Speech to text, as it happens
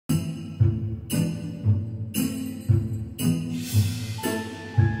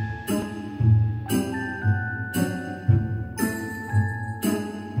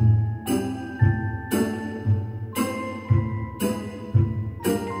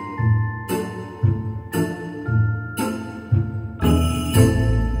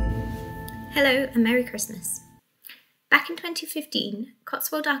and Merry Christmas. Back in 2015,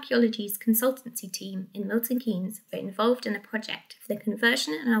 Cotswold Archaeology's consultancy team in Milton Keynes were involved in a project for the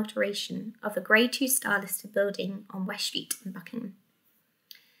conversion and alteration of a Grade 2 star listed building on West Street in Buckingham.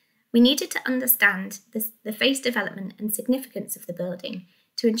 We needed to understand the phase development and significance of the building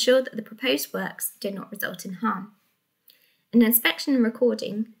to ensure that the proposed works did not result in harm. An inspection and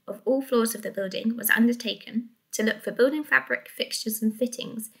recording of all floors of the building was undertaken to look for building fabric, fixtures and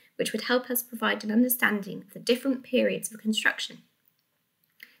fittings which would help us provide an understanding of the different periods of construction.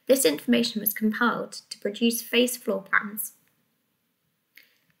 This information was compiled to produce phase floor plans.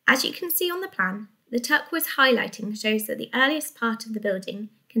 As you can see on the plan, the turquoise highlighting shows that the earliest part of the building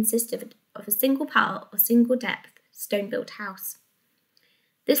consisted of a single pile or single depth stone-built house.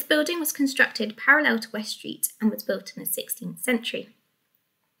 This building was constructed parallel to West Street and was built in the 16th century.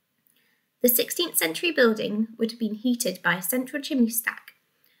 The 16th century building would have been heated by a central chimney stack,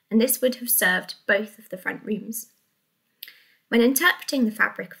 and this would have served both of the front rooms. When interpreting the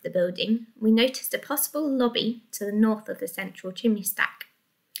fabric of the building, we noticed a possible lobby to the north of the central chimney stack.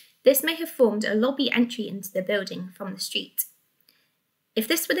 This may have formed a lobby entry into the building from the street. If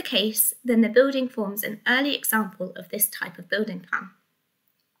this were the case, then the building forms an early example of this type of building plan.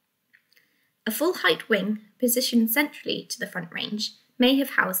 A full-height wing, positioned centrally to the front range, may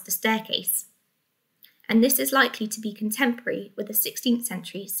have housed a staircase, and this is likely to be contemporary with the 16th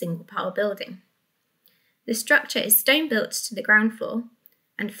century single-pile building. The structure is stone-built to the ground floor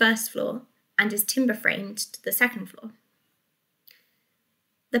and first floor and is timber-framed to the second floor.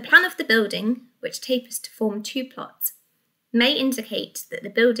 The plan of the building, which tapers to form two plots, may indicate that the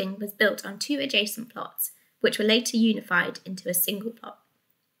building was built on two adjacent plots, which were later unified into a single plot.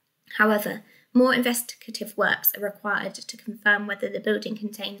 However, more investigative works are required to confirm whether the building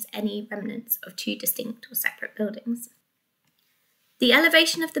contains any remnants of two distinct or separate buildings. The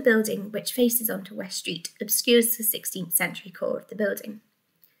elevation of the building, which faces onto West Street, obscures the 16th century core of the building.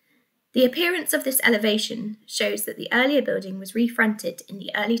 The appearance of this elevation shows that the earlier building was refronted in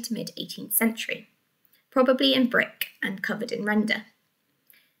the early to mid-18th century, probably in brick and covered in render.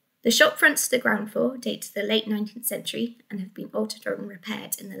 The shop fronts to the ground floor date to the late 19th century and have been altered and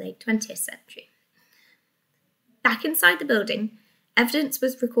repaired in the late 20th century. Back inside the building, evidence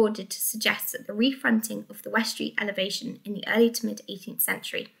was recorded to suggest that the refronting of the West Street elevation in the early to mid-18th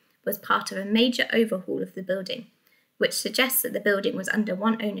century was part of a major overhaul of the building, which suggests that the building was under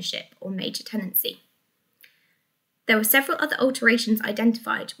one ownership or major tenancy. There were several other alterations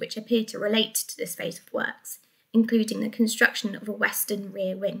identified which appear to relate to this phase of works, including the construction of a western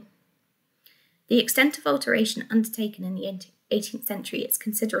rear wing. The extent of alteration undertaken in the 18th century is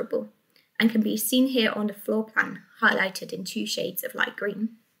considerable and can be seen here on the floor plan, highlighted in two shades of light green.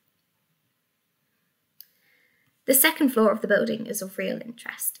 The second floor of the building is of real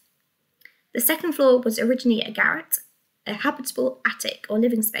interest. The second floor was originally a garret, a habitable attic or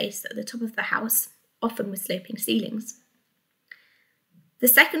living space at the top of the house, often with sloping ceilings. The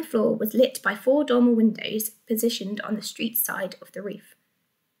second floor was lit by four dormer windows positioned on the street side of the roof.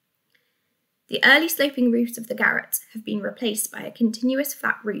 The early sloping roofs of the garret have been replaced by a continuous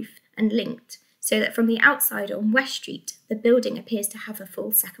flat roof and linked so that from the outside on West Street, the building appears to have a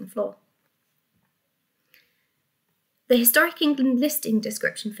full second floor. The Historic England listing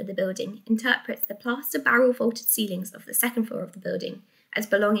description for the building interprets the plaster barrel vaulted ceilings of the second floor of the building as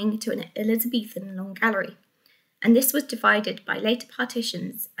belonging to an Elizabethan long gallery, and this was divided by later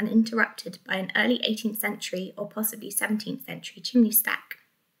partitions and interrupted by an early 18th century or possibly 17th century chimney stack.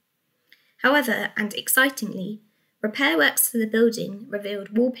 However, and excitingly, repair works to the building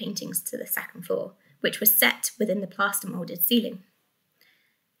revealed wall paintings to the second floor, which were set within the plaster moulded ceiling.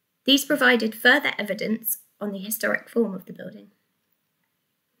 These provided further evidence on the historic form of the building.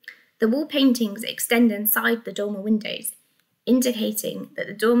 The wall paintings extend inside the dormer windows, indicating that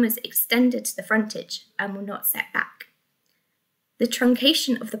the dormers extended to the frontage and were not set back. The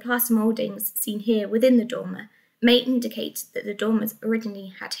truncation of the plaster mouldings seen here within the dormer may indicate that the dormers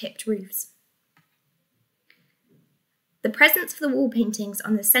originally had hipped roofs. The presence of the wall paintings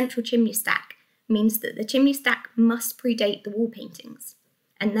on the central chimney stack means that the chimney stack must predate the wall paintings,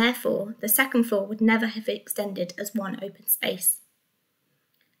 and therefore the second floor would never have extended as one open space.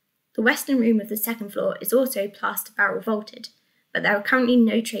 The western room of the second floor is also plaster barrel vaulted, but there are currently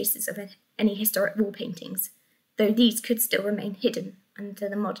no traces of any historic wall paintings, though these could still remain hidden under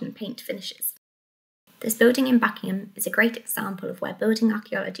the modern paint finishes. This building in Buckingham is a great example of where building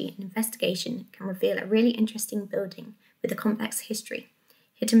archaeology and investigation can reveal a really interesting building with a complex history,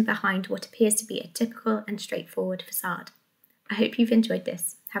 hidden behind what appears to be a typical and straightforward facade. I hope you've enjoyed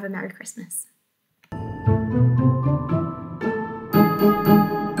this. Have a Merry Christmas.